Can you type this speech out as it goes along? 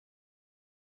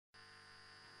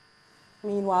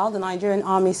Meanwhile, the Nigerian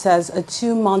army says a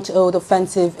 2-month-old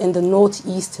offensive in the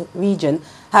northeast region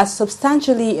has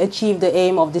substantially achieved the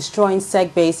aim of destroying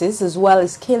SEC bases as well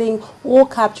as killing or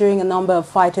capturing a number of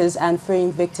fighters and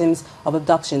freeing victims of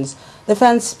abductions.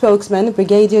 Defense spokesman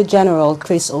Brigadier-General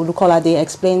Chris Olukolade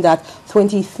explained that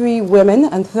 23 women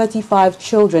and 35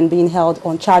 children being held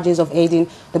on charges of aiding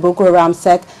the Boko Haram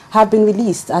SEC have been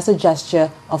released as a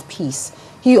gesture of peace.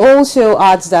 He also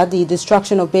adds that the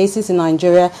destruction of bases in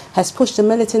Nigeria has pushed the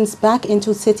militants back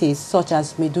into cities such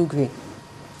as Maiduguri.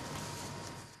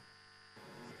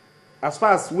 As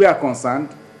far as we are concerned,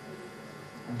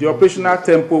 the operational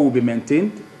tempo will be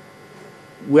maintained.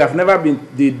 We have never been,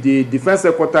 the defense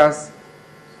headquarters,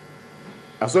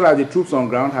 as well as the troops on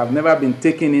ground, have never been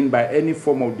taken in by any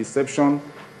form of deception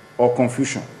or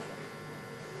confusion.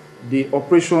 The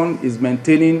operation is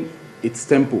maintaining its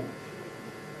tempo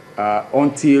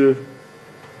until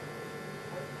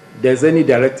there's any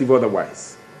directive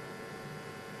otherwise.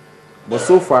 But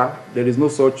so far, there is no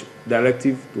such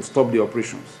directive to stop the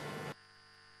operations.